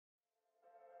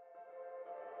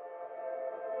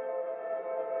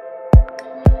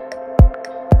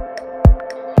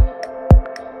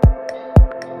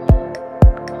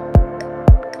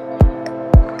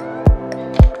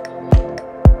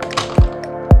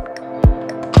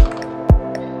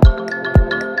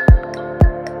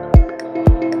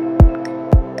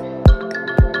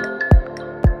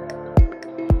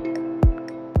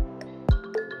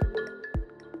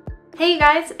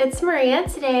guys, it's Maria.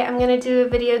 Today I'm going to do a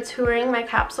video touring my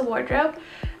capsule wardrobe.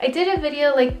 I did a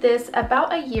video like this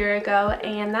about a year ago,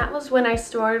 and that was when I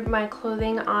stored my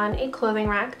clothing on a clothing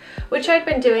rack, which I'd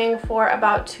been doing for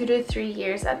about 2 to 3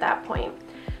 years at that point.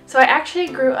 So I actually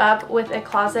grew up with a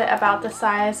closet about the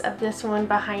size of this one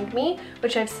behind me,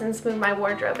 which I've since moved my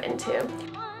wardrobe into.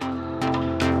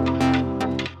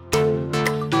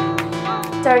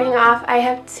 Starting off, I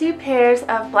have 2 pairs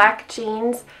of black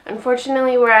jeans.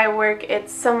 Unfortunately, where I work,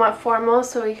 it's somewhat formal,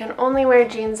 so we can only wear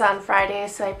jeans on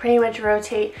Fridays, so I pretty much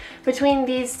rotate between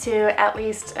these 2 at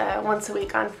least once a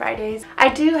week on Fridays. I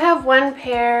do have 1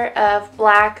 pair of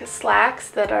black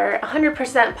slacks that are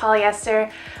 100%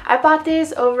 polyester. I bought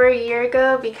these over a year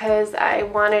ago because I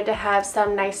wanted to have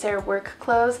some nicer work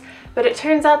clothes, but it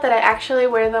turns out that I actually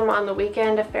wear them on the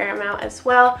weekend a fair amount as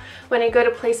well when I go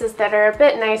to places that are a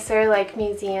bit nicer, like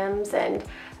museums and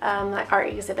like art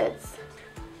exhibits.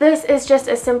 This is just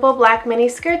a simple black mini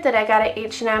skirt that I got at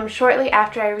H&M shortly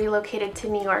after I relocated to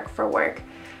New York for work.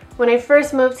 When I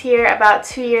first moved here about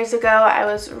 2 years ago, I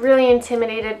was really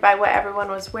intimidated by what everyone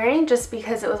was wearing just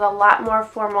because it was a lot more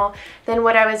formal than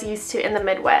what I was used to in the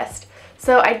Midwest.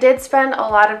 So I did spend a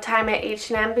lot of time at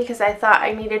H&M because I thought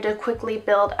I needed to quickly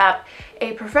build up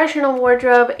a professional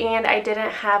wardrobe and I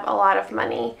didn't have a lot of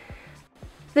money.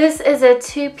 This is a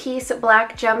 2-piece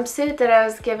black jumpsuit that I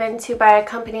was given to by a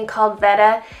company called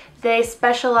Veta. They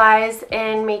specialize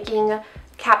in making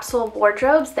capsule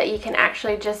wardrobes that you can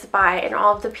actually just buy, and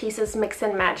all of the pieces mix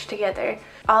and match together.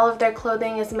 All of their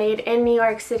clothing is made in New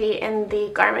York City in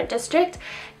the garment district,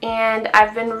 and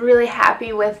I've been really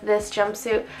happy with this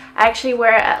jumpsuit. I actually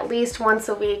wear it at least once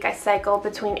a week. I cycle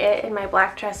between it and my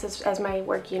black dresses as my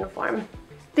work uniform.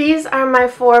 These are my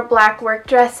 4 black work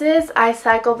dresses. I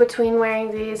cycle between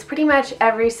wearing these pretty much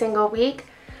every single week.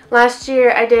 Last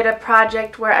year I did a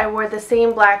project where I wore the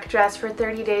same black dress for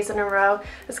 30 days in a row.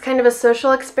 It's kind of a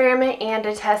social experiment and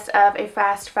a test of a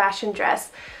fast fashion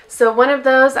dress. So one of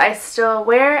those I still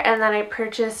wear, and then I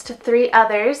purchased 3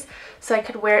 others so I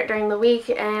could wear it during the week,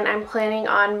 and I'm planning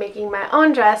on making my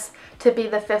own dress to be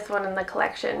the 5th one in the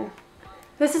collection.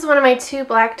 This is one of my 2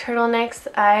 black turtlenecks.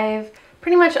 I've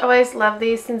pretty much always loved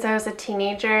these since I was a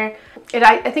teenager.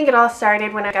 I think it all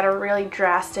started when I got a really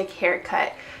drastic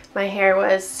haircut. My hair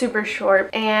was super short,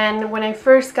 and when I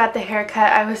first got the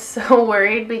haircut I was so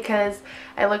worried because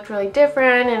I looked really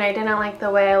different and I didn't like the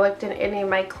way I looked in any of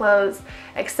my clothes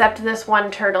except this one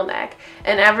turtleneck.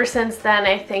 And ever since then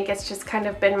I think it's just kind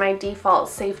of been my default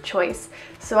safe choice.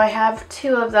 So I have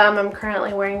 2 of them. I'm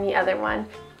currently wearing the other one.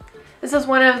 This is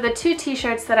one of the 2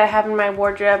 t-shirts that I have in my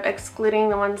wardrobe, excluding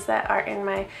the ones that are in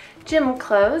my gym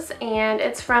clothes, and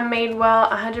it's from Madewell,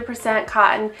 100%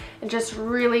 cotton, and just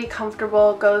really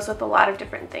comfortable, goes with a lot of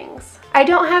different things. I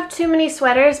don't have too many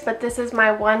sweaters, but this is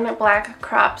my 1 black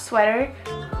crop sweater.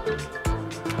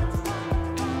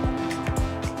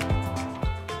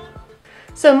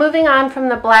 So moving on from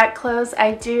the black clothes,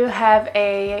 I do have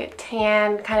a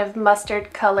tan, kind of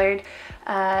mustard colored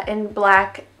and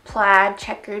black plaid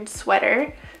checkered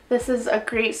sweater. This is a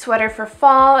great sweater for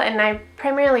fall, and I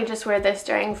primarily just wear this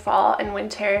during fall and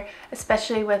winter,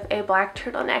 especially with a black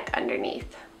turtleneck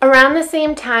underneath. Around the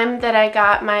same time that I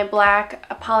got my black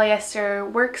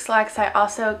polyester work slacks, I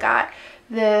also got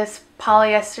this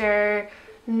polyester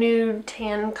nude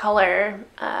tan color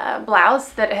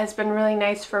blouse that has been really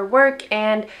nice for work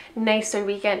and nicer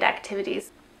weekend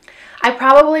activities. I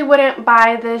probably wouldn't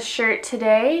buy this shirt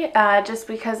today just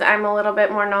because I'm a little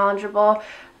bit more knowledgeable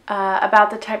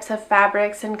about the types of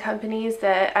fabrics and companies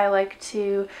that I like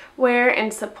to wear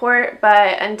and support,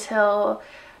 but until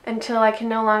I can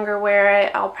no longer wear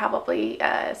it, I'll probably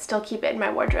still keep it in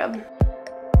my wardrobe.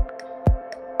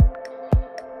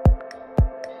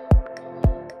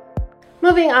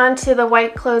 Moving on to the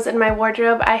white clothes in my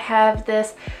wardrobe, I have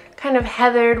this kind of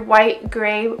heathered white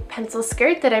gray pencil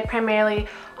skirt that I primarily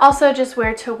also just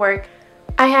wear to work.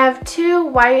 I have 2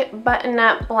 white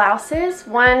button-up blouses,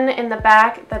 one in the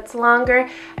back that's longer,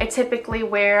 I typically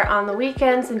wear on the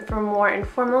weekends and for more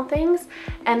informal things,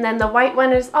 and then the white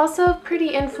one is also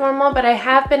pretty informal, but I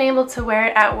have been able to wear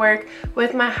it at work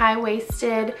with my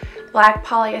high-waisted black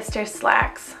polyester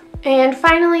slacks. And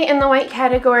finally, in the white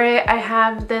category, I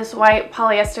have this white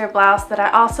polyester blouse that I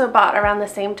also bought around the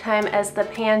same time as the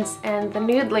pants and the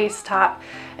nude lace top.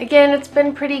 Again, it's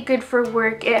been pretty good for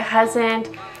work. It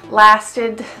hasn't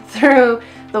lasted through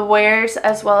the wears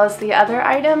as well as the other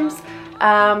items,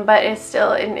 but it's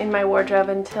still in my wardrobe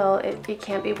until it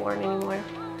can't be worn anymore.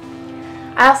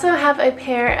 I also have a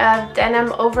pair of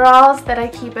denim overalls that I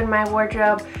keep in my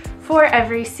wardrobe for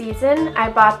every season. I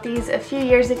bought these a few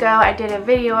years ago. I did a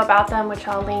video about them, which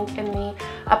I'll link in the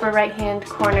upper right hand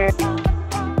corner.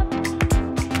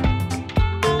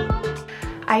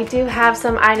 I do have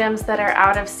some items that are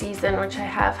out of season, which I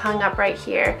have hung up right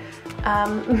here.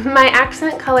 My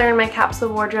accent color in my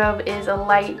capsule wardrobe is a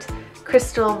light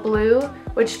crystal blue,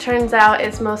 which turns out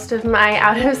is most of my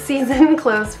out of season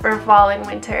clothes for fall and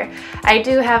winter. I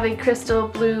do have a crystal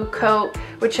blue coat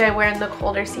which I wear in the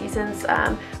colder seasons,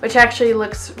 which actually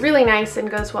looks really nice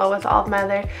and goes well with all of my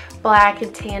other black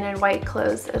and tan and white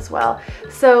clothes as well.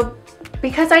 So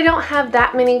because I don't have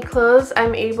that many clothes,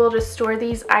 I'm able to store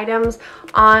these items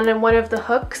on one of the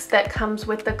hooks that comes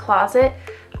with the closet.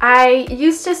 I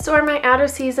used to store my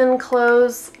out-of-season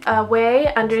clothes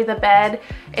away under the bed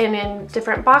and in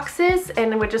different boxes,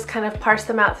 and would just kind of parse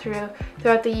them out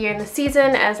throughout the year and the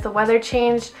season as the weather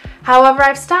changed. However,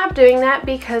 I've stopped doing that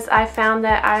because I found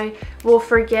that I will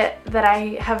forget that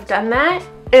I have done that.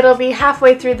 It'll be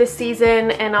halfway through the season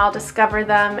and I'll discover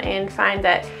them and find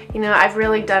that, you know, I've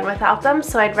really done without them,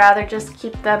 so I'd rather just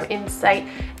keep them in sight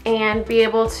and be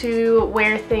able to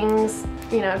wear things,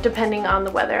 you know, depending on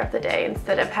the weather of the day,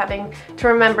 instead of having to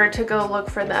remember to go look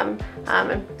for them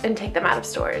and take them out of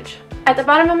storage. At the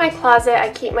bottom of my closet, I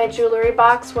keep my jewelry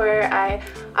box where I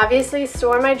obviously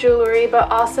store my jewelry,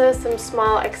 but also some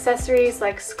small accessories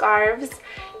like scarves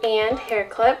and hair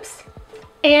clips.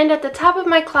 And at the top of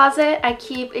my closet, I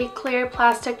keep a clear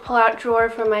plastic pull-out drawer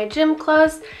for my gym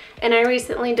clothes. And I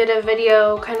recently did a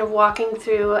video kind of walking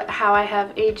through how I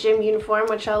have a gym uniform,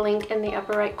 which I'll link in the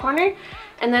upper right corner.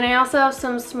 And then I also have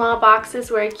some small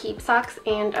boxes where I keep socks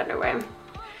and underwear.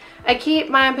 I keep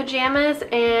my pajamas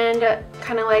and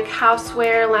kind of like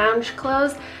housewear lounge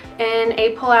clothes in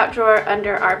a pull-out drawer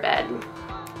under our bed.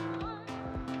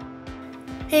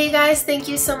 Hey guys, thank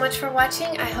you so much for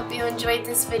watching. I hope you enjoyed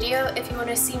this video. If you want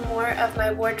to see more of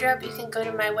my wardrobe, you can go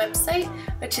to my website,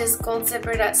 which is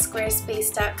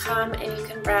goldzipper.squarespace.com, and you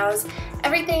can browse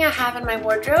everything I have in my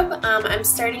wardrobe. I'm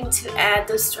starting to add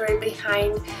the story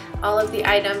behind all of the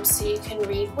items, so you can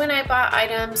read when I bought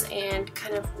items and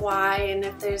kind of why, and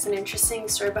if there's an interesting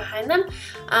story behind them.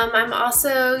 I'm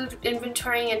also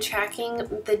inventorying and tracking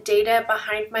the data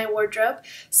behind my wardrobe,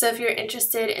 so if you're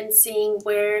interested in seeing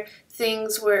where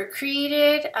things were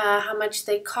created, how much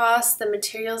they cost, the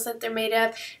materials that they're made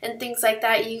of, and things like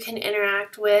that, you can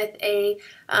interact with a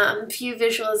few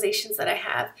visualizations that I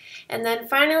have. And then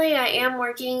finally, I am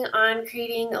working on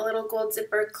creating a little Gold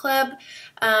Zipper club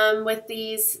with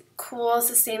these cool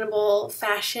sustainable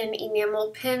fashion enamel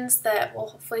pins that will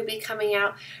hopefully be coming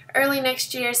out early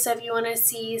next year. So if you want to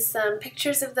see some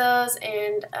pictures of those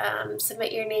and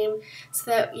submit your name so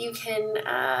that you can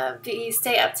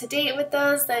stay up to date with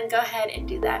those, then go ahead and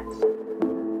do that.